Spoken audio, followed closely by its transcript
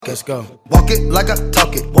Let's go. Walk it like I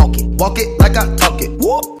talk it. Walk it. Walk it like I talk it.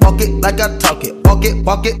 Walk it like I talk it. Walk it.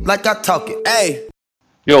 Walk it like I talk it. 哎，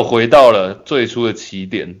又回到了最初的起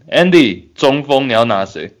点。Andy， 中锋你要拿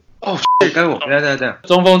谁？哦，该我，等下，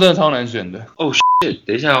中锋真的超难选的。哦，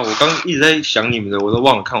等一下，我刚一直在想你们的，我都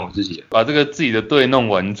忘了看我自己。把这个自己的队弄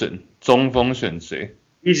完整，中锋选谁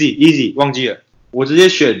 ？Easy， 忘记了，我直接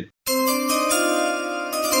选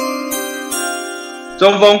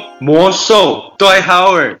中锋魔兽 Dwight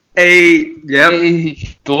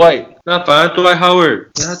Howard。Dwight， 那反正 Dwight Howard，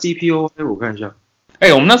 他 DPOY 我看一下。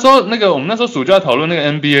我们那时候暑假讨论那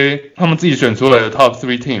个 NBA， 他们自己选出来的 Top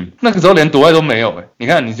 3 Team， 那个时候连Dwight都没有你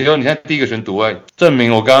看，你现在第一个选Dwight，证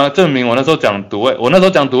明我那时候讲Dwight，我那时候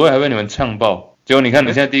讲Dwight还被你们呛爆，结果你看你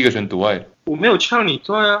现在第一个选Dwight，我没有呛你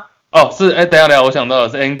Dwight啊。哦，是等一下，我想到的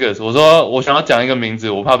是 Angus， 我说我想要讲一个名字，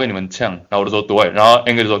我怕被你们呛，然后我就说Dwight，然后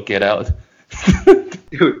Angus 就说 Get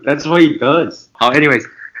out。Dude, that's what he does. 好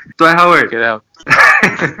 ，anyways，Dwight Howard get out 。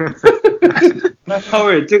那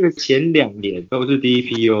Howard 这个前2年都是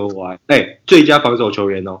DPOY， 最佳防守球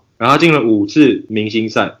员哦。然后他进了5次明星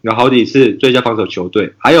赛，有好几次最佳防守球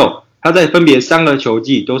队，还有他在分别3个球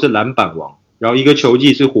季都是篮板王，然后1个球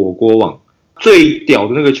季是火锅王。最屌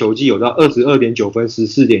的那个球季有到 22.9 分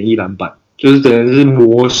 14.1 篮板，就是真的是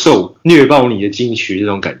魔兽虐爆你的禁区这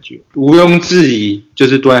种感觉，毋庸置疑就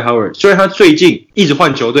是 Dwight Howard。虽然他最近一直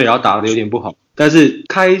换球队，然后打得有点不好，但是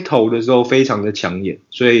开头的时候非常的抢眼，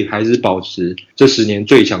所以还是保持这10年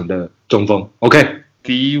最强的中锋。OK。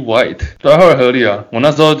D White Dwight Howard 合理啊，我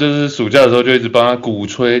那时候就是暑假的时候就一直帮他鼓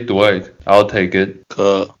吹 Dwight，I'll take it。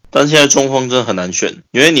但现在中锋真的很难选，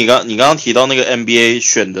因为你刚刚提到那个 NBA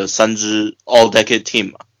选的3支 All Decade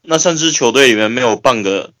Team 嘛，那3支球队里面没有半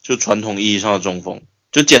个就传统意义上的中锋。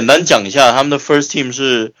就简单讲一下，他们的 First Team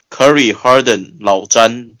是 Curry、Harden、老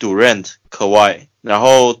詹、Durant、Kawhi， 然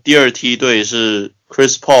后第2梯队是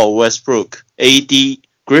Chris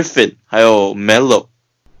Paul、Westbrook、AD、Griffin 还有 Melo，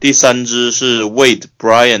 第3支是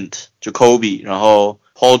Wade、Bryant、Jacoby， 然后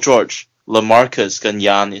Paul George、LaMarcus 跟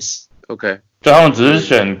Giannis。OK。就他们只是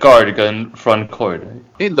选 guard 跟 front court，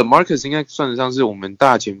 因为 LaMarcus 应该算得上是我们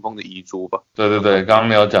大前锋的遗珠吧？对，刚刚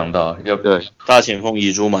没有讲到，对，大前锋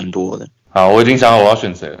遗珠蛮多的。好，我已经想好我要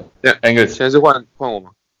选谁了。Angus， 现在是换我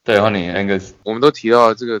吗？对，换你 Angus。我们都提到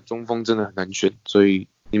了这个中锋真的很难选，所以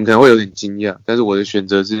你们可能会有点惊讶，但是我的选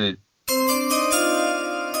择是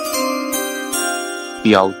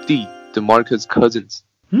表弟 DeMarcus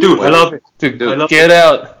Cousins。Dude, I love it. Dude, get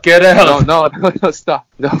out. No, stop.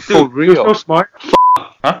 No, for real. You're so smart.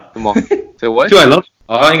 什么 ？Say what? Dude, I love it.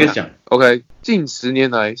 好，应该讲。OK， 近10年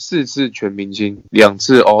来4次全明星，2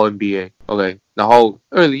次 All NBA。OK， 然后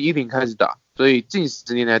2010开始打，所以近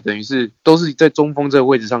10年来等于是都是在中锋这个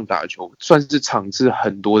位置上打球，算是场次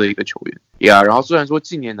很多的一个球员。然后虽然说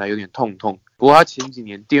近年来有点痛，不过他前几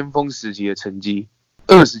年巅峰时期的成绩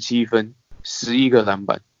27分，11个篮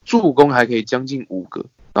板，助攻还可以将近5个。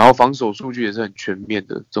然后防守数据也是很全面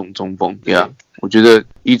的这种中锋，我觉得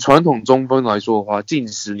以传统中锋来说的话，近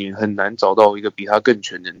10年很难找到一个比他更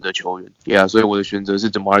全能的球员，所以我的选择是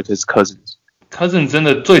DeMarcus Cousins。Cousins 真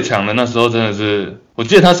的最强的那时候真的是，我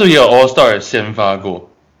记得他是不是也有 All Star 先发过，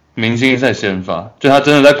明星赛先发，就他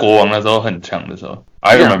真的在国王那时候很强的时候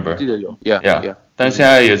 ，I remember， 记得有 ，Yeah， 但现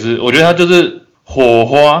在也是，我觉得他就是火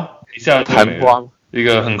花一下就没了，一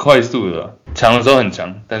个很快速的，强的时候很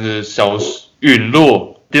强，但是消失陨落。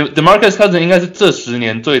DeMarcus Cousins 应该是这10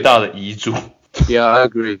年最大的遗珠。Yeah, I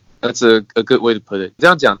agree. That's a good way to put it. 这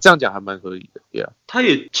样讲还蛮合理的。Yeah. 他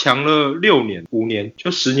也强了5年，就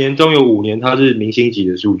10年中有5年他是明星级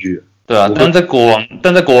的数据。对啊，但在国王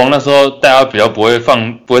那时候大家比较不会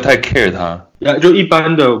太 care 他。就一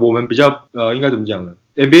般的我们比较应该怎么讲呢？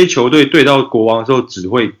 NBA 球队对到国王的时候只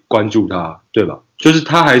会关注他，对吧？就是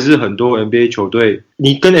他还是很多 NBA 球队，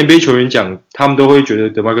你跟 NBA 球员讲，他们都会觉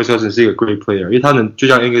得 DeMarcus Cousins 是一个 great player， 因为他就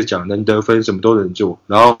像 Angus 讲，能得分，什么都能做。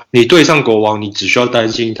然后你对上国王，你只需要担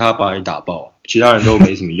心他把你打爆，其他人都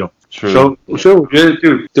没什么用。所以我觉得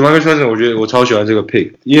就 DeMarcus Cousins， 我觉得我超喜欢这个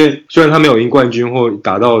pick， 因为虽然他没有赢冠军或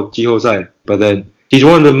打到季后赛 ，but then he's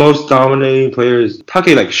one of the most dominating players。他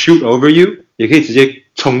可以 like shoot over you， 也可以直接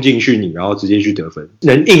冲进去你，然后直接去得分。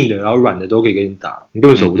能硬的，然后软的都可以给你打，你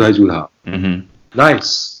根本守不太住他。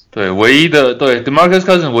Nice， 对DeMarcus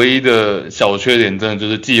Cousins 唯一的小缺点，真的就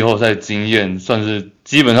是季后赛经验算是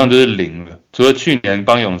基本上就是0了，除了去年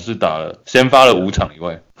帮勇士先发了5场以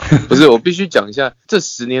外。不是，我必须讲一下，这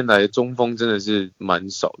10年来的中锋真的是蛮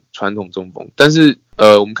少的，传统中锋。但是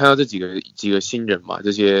我们看到这几个新人嘛，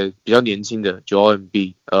这些比较年轻的 Joel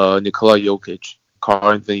Embiid、Nikola Jokic，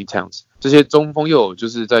 Karl Anthony Towns，这些中锋又有就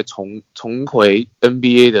是在重回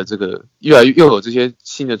NBA 的这个又有这些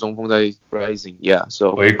新的中锋在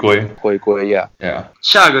rising，so 回归 ，yeah，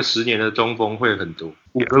 下个10年的中锋会很多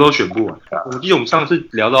，5个都选不完。我记得我们上次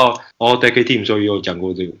聊到 All Decade Team 的时候也有讲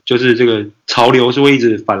过这个，就是这个潮流是会一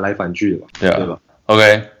直反来反去的吧，对吧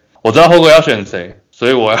 ？OK， 我知道后哥要选谁，所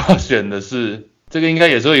以我要选的是。这个应该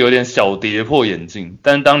也是会有点小跌破眼镜，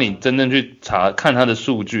但当你真正去看他的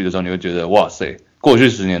数据的时候，你会觉得哇塞，过去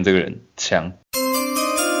10年这个人强。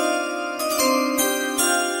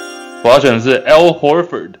我要选的是 Al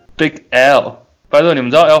Horford，Big L。拜托，你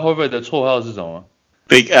们知道 Al Horford 的绰号是什么吗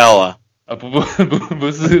 ？Big L 啊？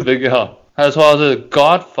不是 Big L， 他的绰号是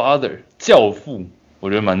Godfather， 教父，我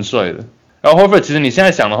觉得蛮帅的。然后 Horford 其实你现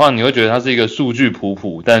在想的话，你会觉得他是一个数据普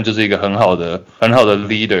普，但就是一个很好的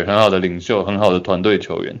leader， 很好的领袖，很好的团队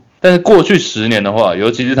球员。但是过去10年的话，尤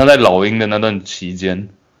其是他在老鹰的那段期间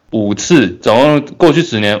总共过去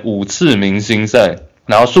10年5次明星赛，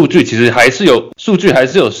然后数据还是有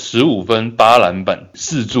15分、8篮板、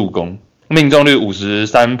4助攻，命中率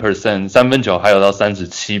 53%， 三分球还有到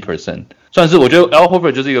 37%， 算是我觉得 Al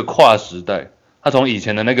Horford 就是一个跨时代。他从以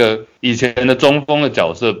前的中锋的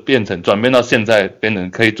角色转变到现在变成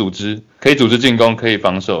可以组织进攻，可以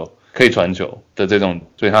防守，可以传球的这种，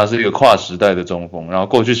所以他是一个跨时代的中锋。然后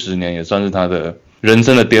过去10年也算是他的人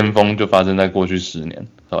生的巅峰，就发生在过去10年。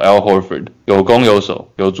Al Horford 有攻有守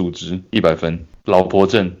有组织，100分，老婆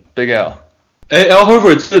阵 Big L。Al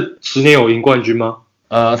Horford 这10年有赢冠军吗？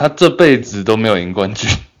他这辈子都没有赢冠军。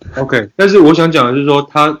OK， 但是我想讲的是说，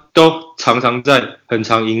他都常常在很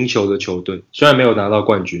常赢球的球队，虽然没有拿到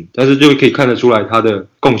冠军，但是就可以看得出来他的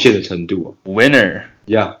贡献的程度。Winner，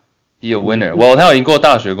 yeah， he a winner。他有赢过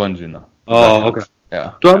大学冠军啊。OK，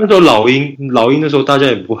 yeah， 对啊，那时候老鹰那时候大家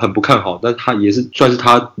也很不看好，但他也是算是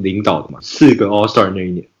他领导的嘛，4个 All Star 那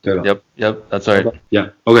一年，对吧 ？Yep， that's right。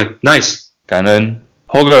Yeah，OK，nice。感恩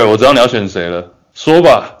Hoger， 我知道你要选谁了，说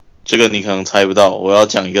吧。这个你可能猜不到，我要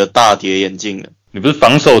讲一个大跌眼镜的。你不是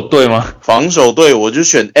防守队吗？防守队我就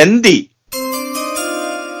选 Andy，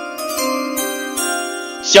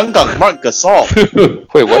 香港 Marc Gasol。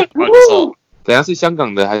会我 Marc Gasol， 等一下是香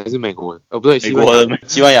港的还是美国的？不对，美国的，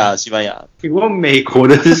西班牙。你问美国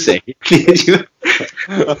的是谁？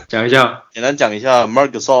讲一下，简单讲一下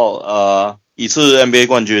Marc Gasol， 1次 NBA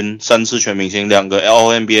冠军，3次全明星，2个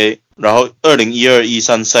All-NBA， 然后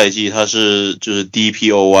2012-13赛季他是就是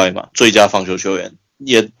DPOY 嘛，最佳防守球员。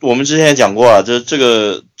我们之前也讲过啊，这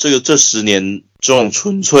10年这种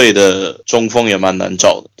纯粹的中锋也蛮难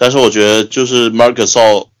找的。但是我觉得就是 Marc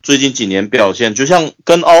Gasol 最近几年表现，就像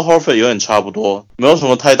跟 Al Horford 有点差不多，没有什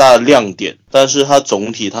么太大的亮点，但是他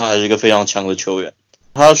总体他还是一个非常强的球员。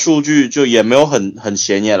他的数据就也没有很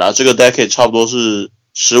显眼啦，这个 decade 差不多是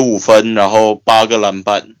15分，然后8个篮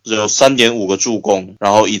板，只有 3.5 个助攻，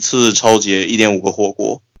然后1次抄截 1.5 个火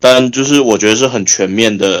锅。但就是我觉得是很全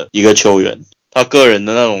面的一个球员。他个人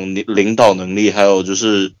的那种领导能力，还有就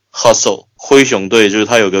是 hustle， 灰熊队就是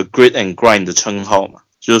他有个 grit and grind 的称号嘛，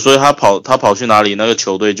就是所以他跑去哪里，那个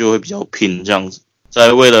球队就会比较拼这样子。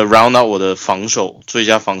在为了 round out 我的防守，最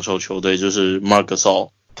佳防守球队就是 Marc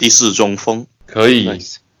Gasol 第4中锋。可以，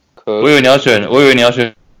 nice， 我以为你要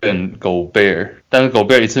选狗贝尔，但是狗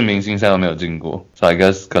贝尔1次明星赛都没有进过，所以 I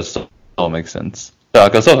guess Gasol makes sense。对啊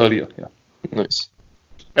 ，Gasol 合理了。nice，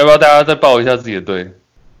 要不要大家再报一下自己的队？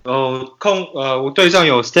我队上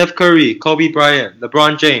有 Steph Curry、Kobe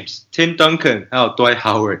Bryant、LeBron James、Tim Duncan， 还有 Dwight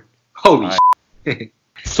Howard。Holy shit，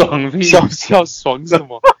 爽屁！笑爽什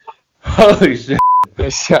么？Holy shit！ 等一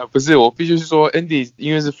下，不是，我必须说 ，Andy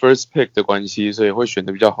因为是 first pick 的关系，所以会选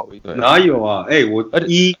的比较好一点。哪有啊？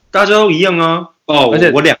大家都一样啊。我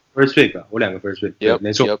2个 first pick 啊，我2个 first pick， yep，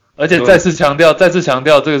 没错。而且再次强调，这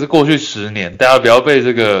个是过去10年，大家不要被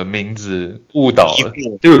这个名字误导了。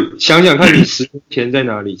就想想看，你10年前在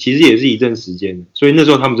哪里，其实也是一阵时间，所以那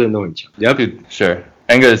时候他们真的都很强。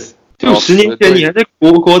Sure，Angus， 就10年前你还在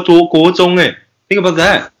国中think about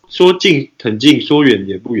that， 说近很近，说远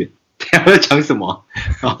也不远。等下在讲什么？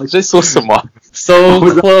你在说什么 ？So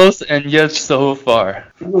close and yet so far。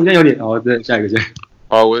我现在有点对，下一个。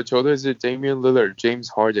我的球队是 Damian Lillard、James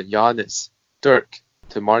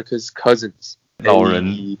Harden、Giannis、Dirk、DeMarcus Cousins。老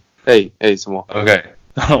人。什么 ？OK，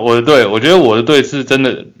 我的队，我觉得我的队是真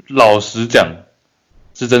的，老实讲，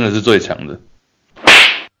是真的是最强的。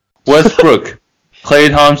Westbrook、Klay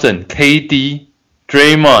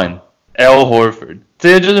Thompson、KD、Draymond、Al Horford， 这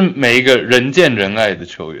些就是每一个人见人爱的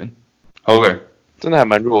球员。OK， 真的还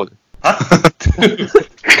蛮弱的啊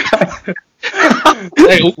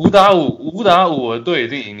！5打5，我的队一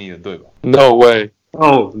定赢你的队吧 ？No way！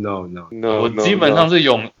 Oh no， No，我基本上是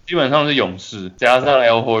勇士加上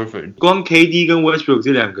Al Horford，光 KD 跟 Westbrook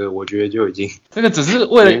这两个，我觉得就已经。这个只是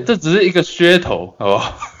为了，这只是一个噱头，好不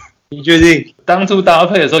好？你确定？当初搭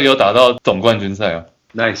配的时候有打到总冠军赛啊。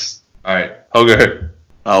Nice。Alright， OK。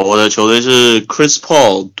啊，我的球队是 Chris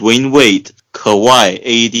Paul、Dwayne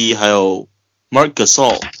Wade、Kawhi、AD 还有 Marc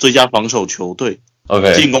Gasol 最佳防守球队。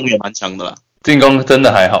OK， 进攻也蛮强的啦。进攻真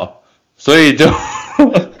的还好，所以就好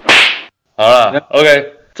了。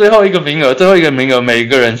OK， 最后一个名额，每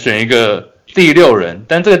个人选一个第6人，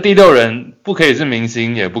但这个第6人不可以是明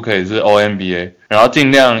星，也不可以是 All-NBA， 然后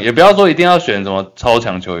尽量也不要说一定要选什么超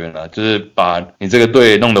强球员啦，就是把你这个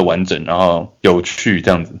队弄得完整，然后有趣这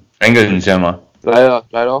样子。Angus 你先吗？来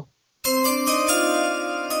咯。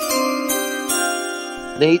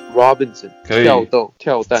Nate Robinson 可以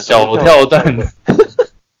跳蛋，小跳蛋。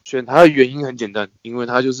选他的原因很简单，因为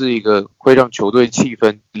他就是一个会让球队气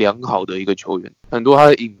氛良好的一个球员。很多他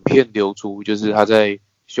的影片流出，就是他在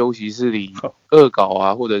休息室里恶搞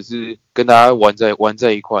啊，或者是跟大家玩在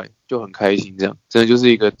一块，就很开心。这样真的就是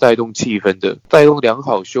一个带动良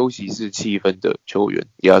好休息室气氛的球员。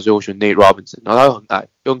所以我选 Nate Robinson， 然后他又很矮，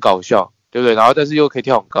又很搞笑，对不对？然后但是又可以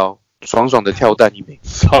跳很高，爽的跳蛋一枚，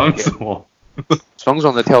爽什么？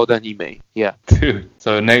爽的跳蛋一枚 ，Dude，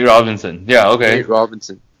 so Nate Robinson，OK， Nate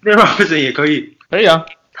Robinson 也可以，可以啊。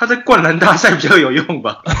他在灌篮大赛比较有用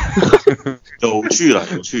吧？有趣有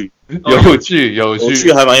趣，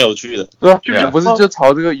还蛮有趣的。对啊，你不是就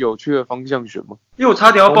朝这个有趣的方向选吗？因为我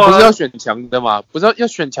差点要报，不是要选强的嘛？不是要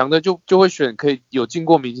选强的就会选可以有进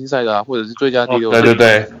过明星赛的啊，或者是最佳第6人。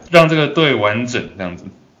对，让这个队完整这样子。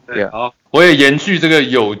对，好，我也延续这个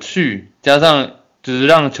有趣，加上就是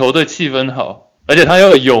让球队气氛好，而且他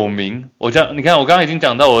又有名。你看，我刚刚已经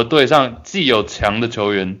讲到我的队上既有强的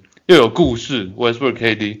球员，又有故事 ，Westbrook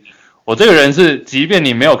KD。我这个人是，即便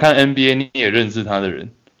你没有看 NBA， 你也认识他的人，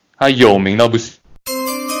他有名到不行。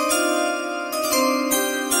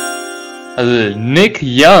他是 Nick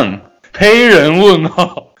Young， 黑人问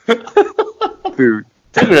号。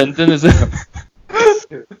这个人真的是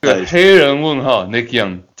黑人问号 Nick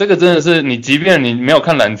Young， 这个真的是你，即便你没有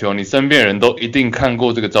看篮球，你身边人都一定看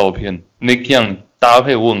过这个照片。Nick Young 搭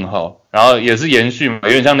配问号，然后也是延续嘛，有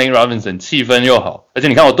点像 Nate Robinson， 气氛又好，而且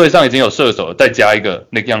你看我队上已经有射手了，再加一个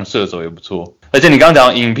Nick Young 射手也不错。而且你刚刚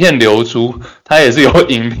讲影片流出，他也是有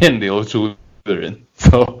影片流出的人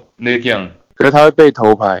 ，So Nick Young。可是他会被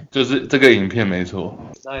偷拍，就是这个影片没错。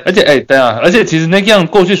而且等一下，而且其实 Nick Young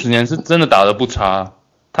过去10年是真的打得不差，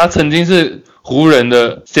他曾经是湖人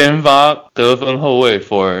的先发得分后卫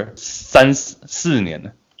for 3-4年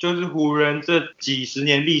了。就是湖人这几十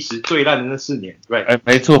年历史最烂的那4年 ，right？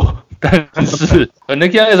 没错，但是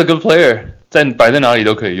Nick Young is a good player， 摆在哪里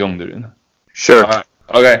都可以用的人。Sure，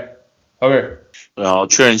 OK， 然后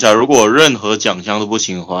确认一下，如果任何奖项都不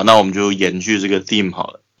行的话，那我们就延续这个 theme 好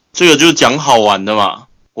了。这个就是讲好玩的嘛，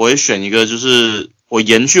我会选一个，就是我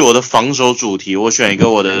延续我的防守主题，我选一个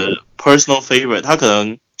我的 personal favorite， 他可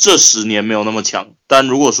能这10年没有那么强，但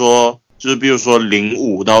如果说就是比如说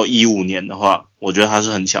05到15年的话，我觉得他是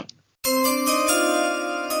很强的。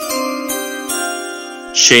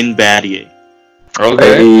Shane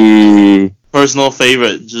Battier，OK， personal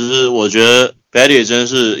favorite， 就是我觉得 Battier 真的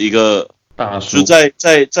是一个大叔，就在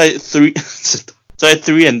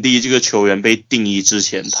 3&D 这个球员被定义之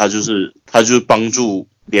前，他就是帮助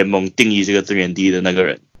联盟定义这个 3&D 的那个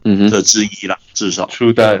人的之一啦，至少。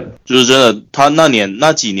初代就是真的，他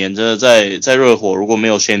那几年真的在热火，如果没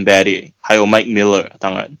有 Shane Battier， 还有 Mike Miller，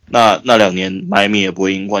 当然那2年 Miami 也不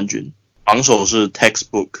会赢冠军。防守是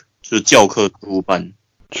textbook， 就是教科书般。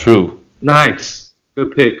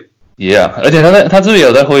True，nice，good pick。Yeah， 而且他是不是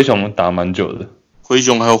有在灰熊打蛮久的？灰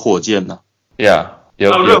熊还有火箭呢。Yeah，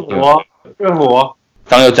 有热火，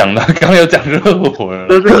刚有讲热火了。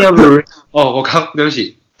我对不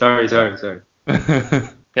起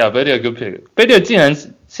 ，sorry。Yeah， Battier good pick。Battier 竟然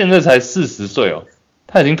现在才40岁哦，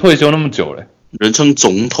他已经退休那么久了。人称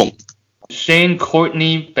总统。Shane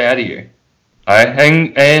Courtney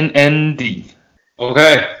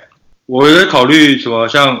Battier。Andy。OK， 我会考虑什么？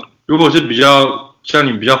像如果是比较像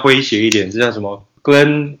你比较诙谐一点，是像什么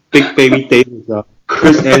Glenn Big Baby Davis 啊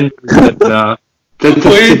 ，Chris Anderson 啊。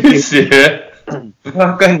诙谐，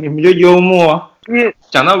干你们就幽默啊！因为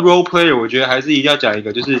讲到 role player， 我觉得还是一定要讲一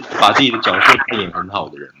个，就是把自己的角色扮演很好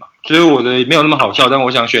的人嘛。所以我的没有那么好笑，但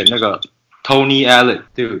我想选那个 Tony Allen，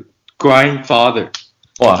 对不对 ？Grindfather，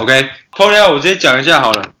 哇 ，OK，Tony Allen， 我直接讲一下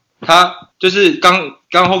好了。他就是刚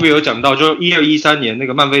后面有讲到，就12-13年那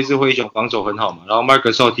个曼菲斯灰熊防守很好嘛，然后 Marc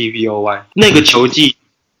Gasol TPOY 那个球季，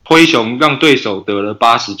灰熊让对手得了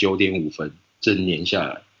 89.5 分，整年下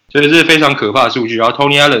来。所以这是非常可怕的数据。然后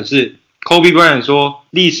Tony Allen 是 Kobe Bryant 说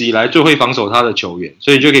历史以来最会防守他的球员，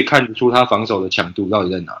所以就可以看得出他防守的强度到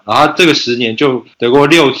底在哪。然后他这个10年就得过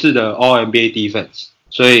6次的 All NBA Defense，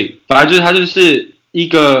 所以反正他就是一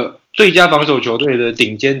个最佳防守球队的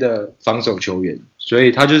顶尖的防守球员，所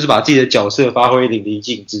以他就是把自己的角色发挥淋漓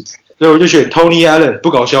尽致。所以我就选 Tony Allen，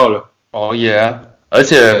 不搞笑了。哦耶！而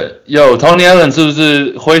且Tony Allen 是不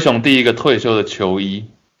是灰熊第一个退休的球衣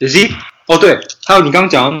 ？Is he？ 哦对，还有你刚刚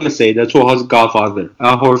讲到那个谁的绰号是 Godfather，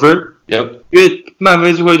 然后 Horford。Yep. 因为曼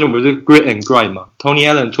菲斯灰熊不是 Grit and Grind 嘛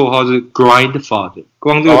 ，Tony Allen 绰号是 Grindfather，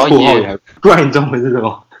 光这个绰号也还、Grind 中文是什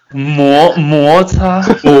么？摩擦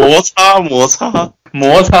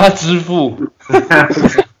之父，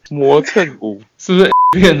磨蹭舞是不是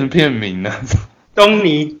片名呢？东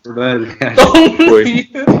尼大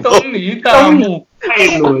木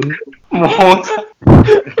艾伦摩擦，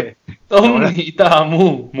东尼大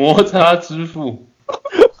木摩擦之父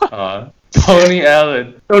啊。Tony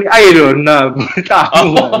Allen， Tony 艾伦呐，不是大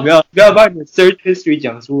木啊！不要把你的 search history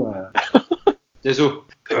讲出来啊！结束。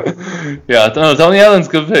Yeah， Tony Allen's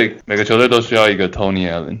good pick。每个球队都需要一个 Tony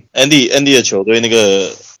Allen。Andy 的球队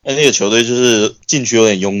Andy 的球队就是禁区有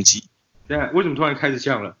点拥挤。对啊，为什么突然开始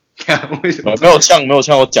呛了？为什么？没有呛，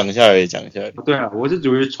我讲一下而已。对啊，我是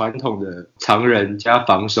属于传统的常人加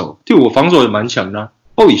防守，就我防守也蛮强的、啊。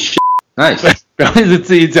Holy shit，nice！ 不要一直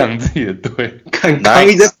自己讲自己的队，刚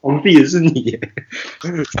一直在捧自己的是你耶。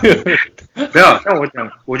没有，像我讲，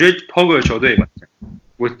我觉得 Hoger 的球队蛮强。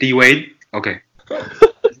我D Wade OK。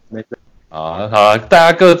没事。好了，大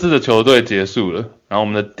家各自的球队结束了，然后我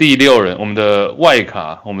们的第6人，我们的外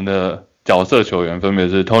卡，我们的角色球员分别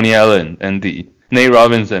是 Tony Allen、Andy、Nate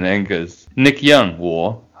Robinson、Angus、Nick Young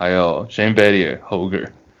我，还有 Shane Battier、Hoger。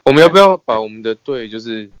我们要不要把我们的队就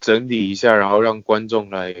是整理一下，然后让观众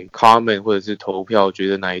来 comment 或者是投票，觉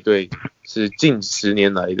得哪一队是近10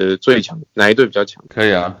年来的最强，哪一队比较强？可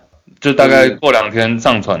以啊，就大概过2天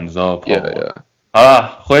上传的时候 po。好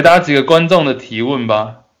了，回答几个观众的提问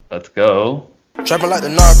吧。Let's go. Trapping like the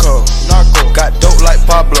narco, got dope like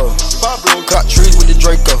Pablo, got trees with the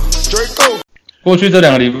Draco. 过去这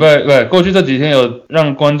2个礼拜，过去这几天有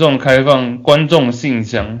让观众开放观众信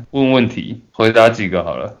箱问问题，回答几个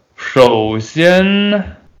好了。首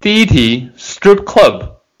先第一题 ，Strip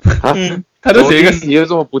Club， 他就写一个，你又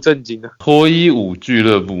这么不正经啊？脱衣舞俱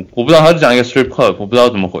乐部，我不知道他就讲一个 Strip Club， 我不知道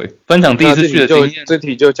怎么回。分享第一次去的经验，这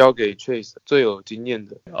题就交给 Chase 最有经验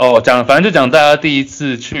的。哦，反正就讲大家第一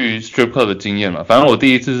次去 Strip Club 的经验嘛。反正我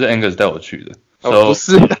第一次是 Angus 带我去的，不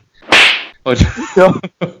是。我就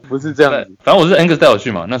不是这样子，反正我是 Angus 带我去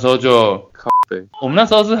嘛，那时候就对，我们那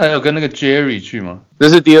时候是还有跟那个 Jerry 去吗？那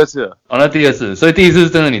是第2次了。哦，那第2次，所以第一次是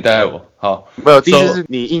真的你带我。好，没有，第一次是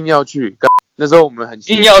你硬要去，那时候我们很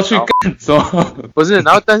硬要去干什么？不是，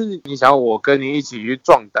然后但是你想要我跟你一起去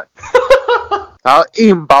壮胆，然后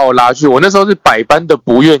硬把我拉去，我那时候是百般的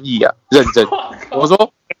不愿意啊，认真。我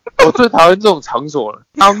说我最讨厌这种场所了，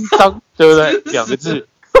肮脏，对不对？2个字，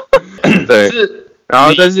对。然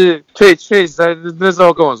后，但是确实在那时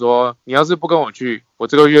候跟我说，你要是不跟我去，我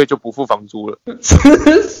这个月就不付房租了。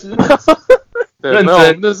对，没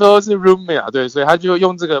有，那时候是 roommate 啊，对，所以他就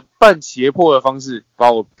用这个半胁迫的方式把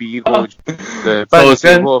我逼过去。对，半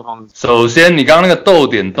胁迫的方式。首先，你刚刚那个逗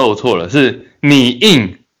点逗错了，是你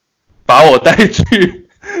硬把我带去。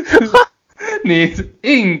你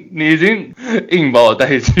已经硬把我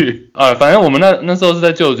带去啊！反正我们那时候是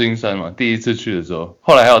在旧金山嘛，第一次去的时候，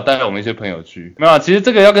后来还有带我们一些朋友去。没有啊，其实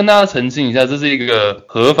这个要跟大家澄清一下，这是一个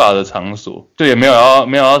合法的场所，就也没有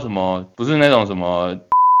要什么，不是那种什么，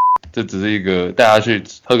这只是一个大家去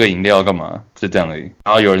喝个饮料干嘛，就这样而已。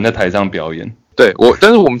然后有人在台上表演。对，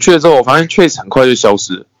但是我们去了之后，我发现确实很快就消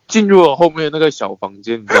失了。进入了后面那个小房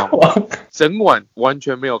间，你知道吗？整晚完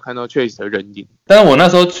全没有看到 Chase 的人影。但是我那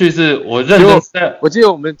时候去是我认真在，我记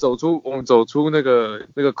得我们走出那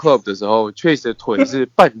个 club 的时候 ，Chase 的腿是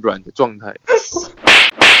半软的状态。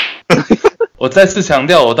我再次强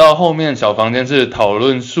调，我到后面小房间是讨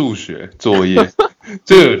论数学作业，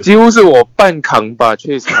这几乎是我半扛把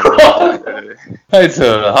Chase 扛太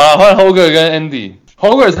扯了。好，换 Hoger 跟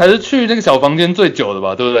Andy。Hoger 才是去那个小房间最久的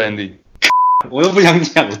吧，对不对 ，Andy？我都不想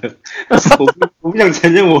讲了，我不想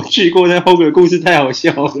承认我去过，但 Hoger 的故事太好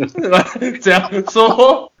笑了。这样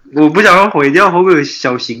说，我不想要毁掉 Hoger 的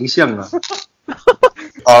小形象啊。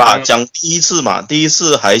好啦，讲第一次嘛，第一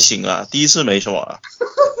次还行啊，第一次没什么啦。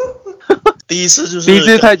第一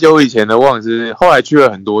次太久以前的，忘了是后来去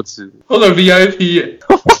了很多次。Hoger VIP 耶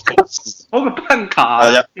，Hoger 办卡，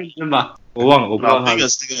认真吧？我忘了，我不知道那个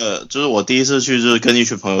是就是我第一次去，就是跟一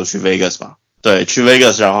群朋友去 Vegas 嘛。对，去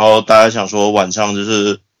Vegas， 然后大家想说晚上就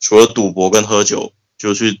是除了赌博跟喝酒，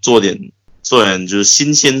就去做点就是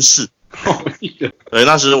新鲜事。对，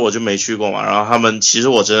那时我就没去过嘛。然后他们其实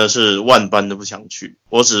我真的是万般都不想去，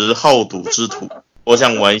我只是好赌之徒，我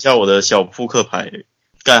想玩一下我的小扑克牌。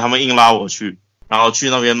干他们硬拉我去，然后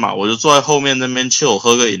去那边嘛，我就坐在后面那边chill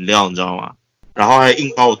喝个饮料，你知道吗？然后还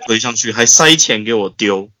硬把我推上去，还塞钱给我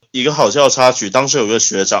丢。一个好笑的插曲，当时有个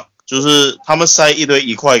学长，就是他们塞一堆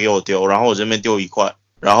1块给我丢，然后我这边丢1块，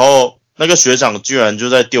然后那个学长居然就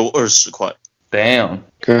在丢20块。Damn，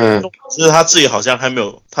 就是他自己好像还没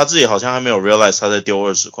有 realize 他在丢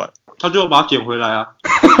20块，他就把它捡回来啊。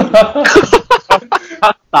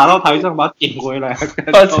他打到台上把它捡回来，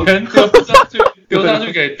把钱丢上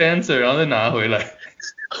去给 dancer， 然后再拿回来，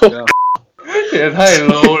也太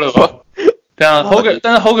low 了吧！对啊 ，Hoger，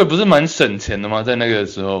 但是 Hoger 不是蛮省钱的吗？在那个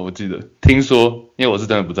时候，我记得听说，因为我是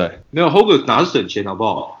真的不在。没有 Hoger 哪是省钱好不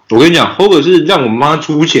好？我跟你讲 ，Hoger 是让我妈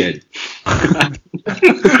出钱，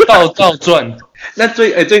倒赚。那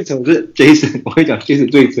最扯是 Jason， 我跟你讲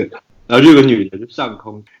 ，Jason 最扯。然后就有个女的就上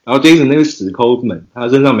空，然后 Jason 那个死抠门，他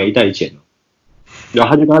身上没带钱，然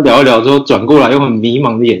后他就跟他聊一聊之后，转过来用很迷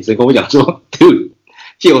茫的眼神跟我讲说 ：“Dude，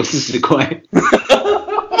 借我40块。”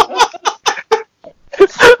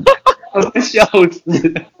我快笑死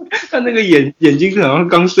了，他那个眼睛好像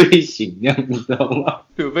刚睡醒那样，你知道吗？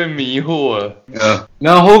有被迷惑了。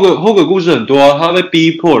然后 Hoger 故事很多啊，他被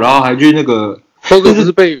逼迫，然后还去那个 Hoger 不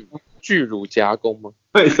是被巨乳夹攻吗？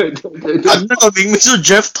对，那个明明是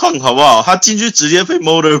Jeff Tongue 好不好？他进去直接被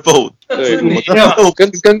motorboat。对，我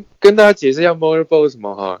跟大家解释一下 motorboat 是什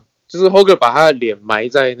么哈，就是 Hoger 把他的脸埋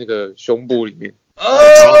在那个胸部里面。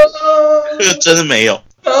这个真的没有，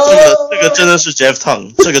这个真的是 Jeff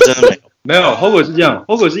Tongue， 这个真的没有。没有 Hoger 是这样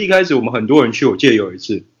 ，Hoger 是一开始我们很多人去，我记得有一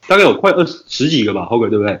次大概有快10几个吧 ，Hoger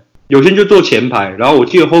对不对？有些人就坐前排，然后我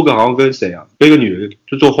记得 Hoger 好像跟谁啊，跟一个女的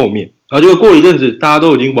就坐后面，然后结果过了一阵子，大家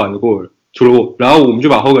都已经玩得过了，除了我，然后我们就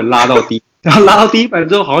把 Hoger 拉到然后拉到第一排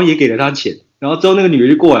之后，好像也给了他钱，然后之后那个女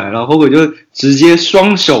的就过来，然后 Hoger 就直接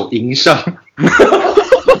双手迎上。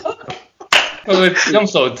会不会用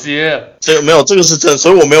手接啊？这个没有，这个是真，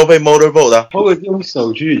所以我没有被 motorboat 啊。Hoger 用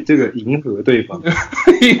手去这个迎合对方，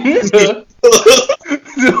迎合，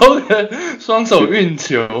然后双手运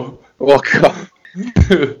球。我靠！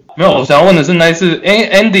没有，我想要问的是那一次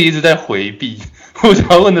，Andy 一直在回避。我想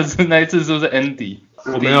要问的是那一次是不是 Andy？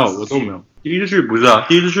 我没有，我都没有。第一次去不是啊，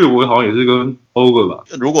第一次去我好像也是跟 Hoger 吧。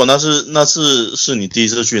如果那是你第一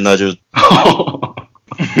次去，那就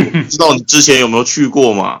知道你之前有没有去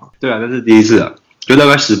过嘛？对啊，那是第一次啊，就大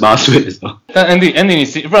概18岁的时候。但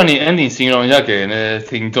Andy 不然你 Andy 形容一下给那些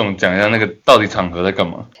听众讲一下那个到底场合在干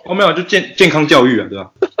嘛？哦，没有，就健康教育啊，对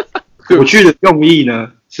吧？我去的用意呢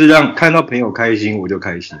是让看到朋友开心我就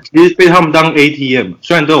开心，其实被他们当 ATM，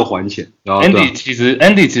 虽然都有还钱。然后 Andy 其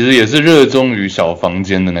实也是热衷于小房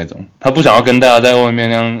间的那种，他不想要跟大家在外面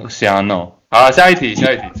那样瞎闹。好，下一题。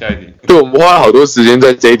对，我们花了好多时间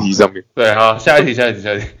在这一题上面。对，好，下一题。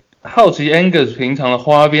好奇 Angus 平常的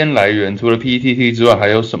花边来源，除了 PTT 之外还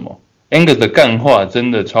有什么 ？Angus 的干话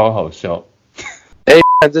真的超好笑。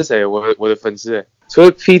看这谁？我的粉丝除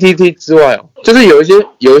了 PTT 之外就是有一些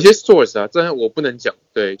source 啊，这我不能讲。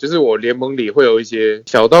对，就是我联盟里会有一些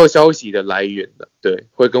小道消息的来源的，对，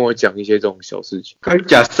会跟我讲一些这种小事情。开始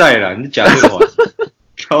假赛啦，你假这个玩，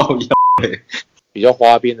靠腰比较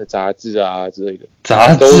花边的杂志啊之类的，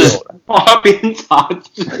杂志都有了，花边杂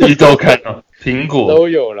志一周看哦，苹果都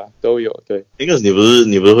有了，都有。对，那个你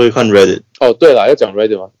不是会看 Reddit？ 哦，对了，要讲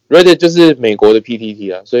Reddit 吗 ？Reddit 就是美国的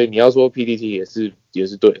PTT 啊，所以你要说 PTT 也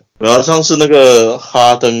是对的。然后上次那个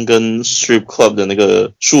哈登跟 Strip Club 的那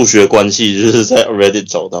个数学关系，就是在 Reddit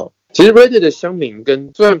找到。其实 Reddit 的乡民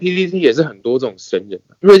跟虽然 PTT 也是很多这种神人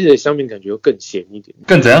，Reddit 的乡民感觉又更闲一点，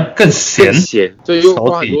更怎样？更闲，所以又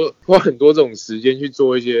花很多这种时间去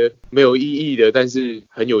做一些没有意义的，但是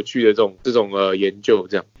很有趣的这种研究，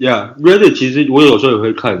这样。Yeah，Reddit 其实我有时候也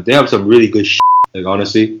会看 ，They have some really good shit，like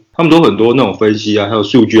honestly， 他们都很多那种分析啊，还有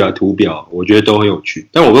数据啊、图表，我觉得都很有趣，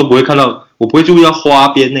但我都不会看到，我不会注意到花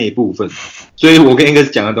边那一部分，所以我跟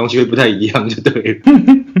Angus 讲的东西会不太一样，就对了。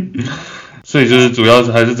所以就是主要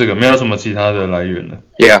还是这个，没有什么其他的来源了。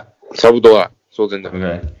Yeah， 差不多啊，说真的。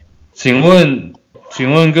OK， 请问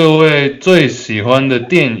各位最喜欢的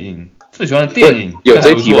电影？有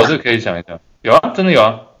这题吗？这可以想一下。有啊，真的有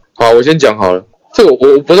啊。好，我先讲好了。这个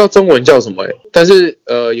我不知道中文叫什么但是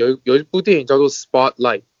有一部电影叫做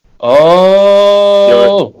Spotlight。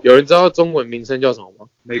哦，有人知道中文名称叫什么吗？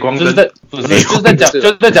镁光灯。就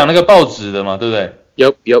是在讲那个报纸的嘛，对不对？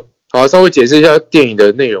有。好，稍微解释一下电影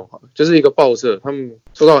的内容好了，就是一个报社，他们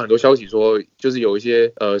收到很多消息说，就是有一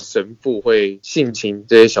些神父会性侵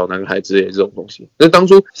这些小男孩之类的这种东西。那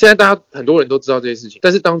现在大家很多人都知道这些事情，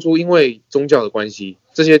但是当初因为宗教的关系，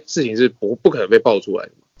这些事情是不可能被爆出来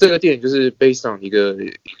的嘛。这个电影就是 based on 一个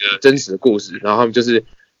真实的故事，然后他们就是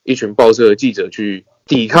一群报社的记者去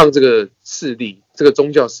抵抗这个势力，这个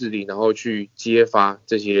宗教势力，然后去揭发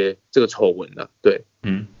这个丑闻啊。对，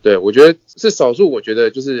对，我觉得是少数，我觉得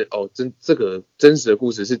就是这个真实的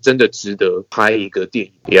故事是真的值得拍一个电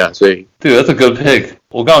影 ，Yeah， 所以对，这是 good pick。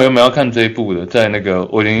我刚好原本要看这一部的，在那个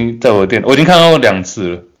我已经在我的我已经看到2次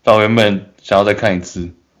了，但我原本想要再看1次。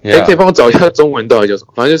可以帮我找一下中文到底叫什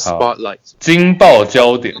么？反正就是 Spotlight， 惊爆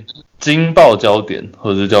焦点，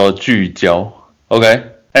或者叫聚焦。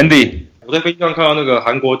OK，Andy，我在飞机上看到那个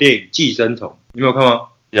韩国电影《寄生虫》，你有没有看吗？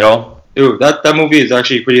有。That movie is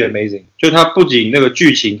actually pretty amazing。就它不仅那个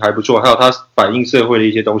剧情还不错，还有它反映社会的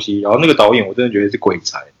一些东西。然后那个导演我真的觉得是鬼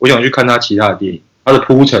才，我想去看他其他的电影，他的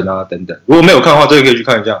铺陈啊等等。如果没有看的话，这个可以去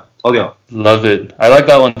看一下，超屌。Love it， I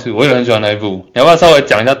like that one too。我也很喜欢那一部。你要不要稍微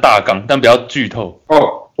讲一下大纲，但不要剧透？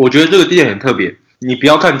我觉得这个电影很特别，你不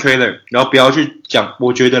要看 trailer， 然后不要去讲。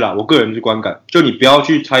我觉得啦，我个人是观感，就你不要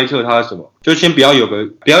去猜测它是什么，就先不要有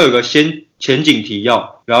个先前景提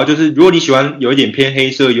要，然后就是如果你喜欢有一点偏黑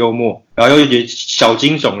色幽默，然后又有一点小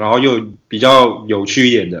惊悚，然后又比较有趣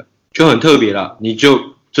一点的，就很特别啦。你就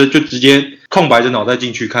直接空白着脑袋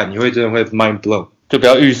进去看，你会真的会 mind blow。就不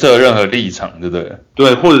要预设任何立场，对不对？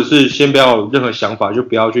对，或者是先不要有任何想法，就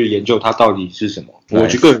不要去研究它到底是什么。我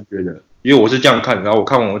个人觉得，因为我是这样看的，然后我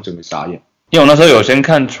看完我整个傻眼。因为我那时候有先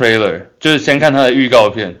看 trailer， 就是先看它的预告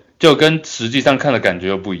片，就跟实际上看的感觉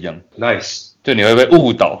又不一样。Nice， 就你会被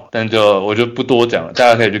误导，但我就不多讲了，大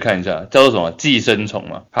家可以去看一下，叫做什么《寄生虫》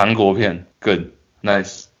嘛，韩国片 ，Good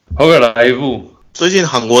Nice。后面来一部，最近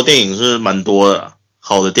韩国电影是蛮多的啦，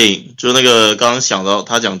好的电影，就那个刚刚想到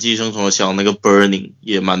他讲寄生虫，想那个 Burning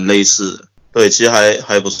也蛮类似的，对，其实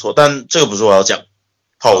还不错，但这个不是我要讲，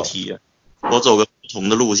跑题了，我走个不同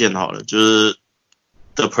的路线好了，就是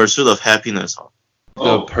The Pursuit of Happiness 好了。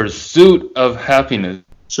The Pursuit of Happiness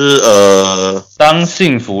是当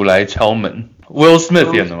幸福来敲门 ，Will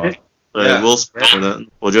Smith 演的吗？对 ，Will Smith 的，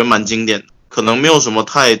我觉得蛮经典的，可能没有什么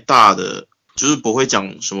太大的，就是不会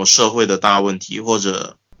讲什么社会的大问题，或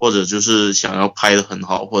者就是想要拍得很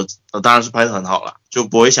好，或者当然是拍得很好啦，就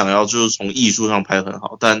不会想要就是从艺术上拍得很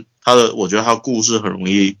好，但我觉得他的故事很容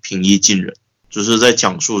易平易近人，就是在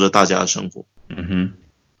讲述着大家的生活。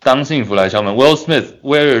当幸福来敲门 ，Will Smith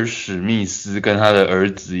威尔史密斯跟他的儿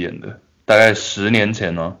子演的，大概10年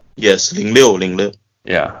前哦。Yes， 06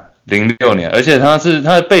 Yeah， 06年，而且他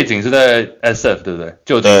的背景是在 SF， 对不对？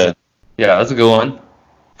旧金山。Yeah， that's a good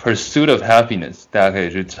one。Pursuit of Happiness， 大家可以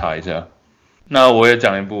去查一下。那我也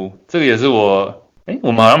讲一部，这个也是我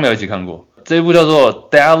们好像没有一起看过。这一部叫做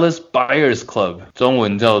Dallas Buyers Club， 中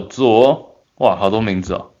文叫做好多名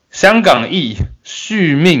字哦。香港译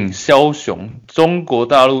续命枭雄，中国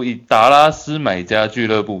大陆译达拉斯买家俱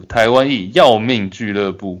乐部，台湾译要命俱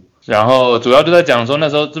乐部。然后主要就在讲说那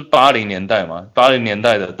时候是80年代嘛，80年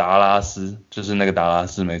代的达拉斯，就是那个达拉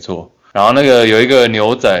斯没错。然后那个有一个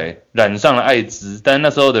牛仔染上了艾滋，但那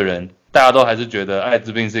时候的人大家都还是觉得艾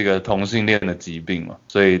滋病是一个同性恋的疾病嘛，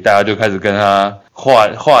所以大家就开始跟他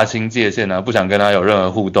划清界限啊，不想跟他有任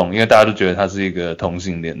何互动，因为大家都觉得他是一个同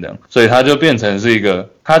性恋这样，所以他就变成是一个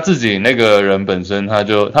他自己那个人本身他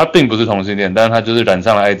并不是同性恋，但是他就是染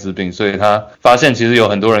上了艾滋病，所以他发现其实有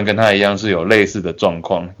很多人跟他一样是有类似的状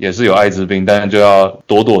况，也是有艾滋病，但是就要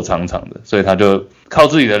躲躲藏藏的，所以他就靠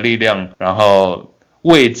自己的力量，然后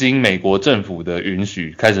未经美国政府的允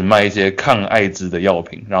许，开始卖一些抗艾滋的药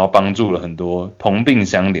品，然后帮助了很多同病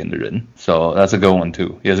相怜的人。So that's a good one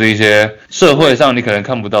too， 也是一些社会上你可能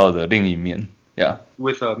看不到的另一面。Yeah.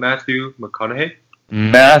 With Matthew McConaughey.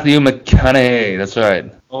 Matthew McConaughey, that's right.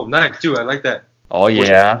 Oh, nice, dude, I like that. Oh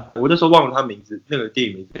yeah. 我那时候忘了他名字，那个电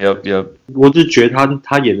影名字。Yep. 我是觉得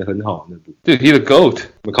他演得很好那部。Dude, he's the GOAT.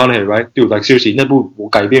 McConaughey, right? Dude, like seriously， 那部我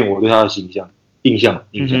改变我对他的印象。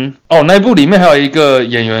那一部里面还有一个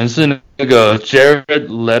演员是那个 Jared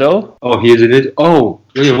Leto。He is in it.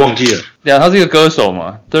 有点忘记了。对啊，他是一个歌手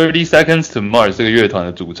嘛 ，30 Seconds to Mars 这个乐团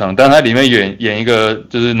的主唱，但他里面演一个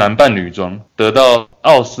就是男扮女装，得到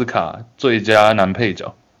奥斯卡最佳男配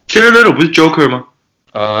角。Jared Leto 不是 Joker 吗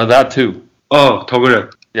？That too。同个人。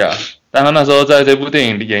Yeah， 但他那时候在这部电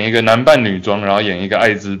影里演一个男扮女装，然后演一个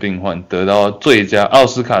艾滋病患，得到奥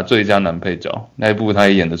斯卡最佳男配角。那一部他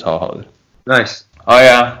也演得超好的。Nice。好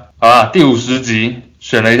啦，第50集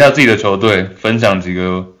选了一下自己的球队，分享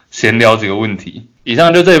闲聊几个问题。以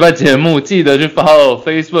上就这礼拜节目，记得去 follow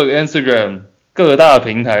Facebook、Instagram 各大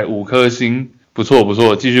平台5颗星，不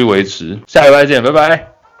错，继续维持。下礼拜见，拜拜，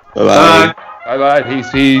拜拜，拜拜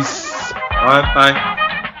 ，peace，拜拜。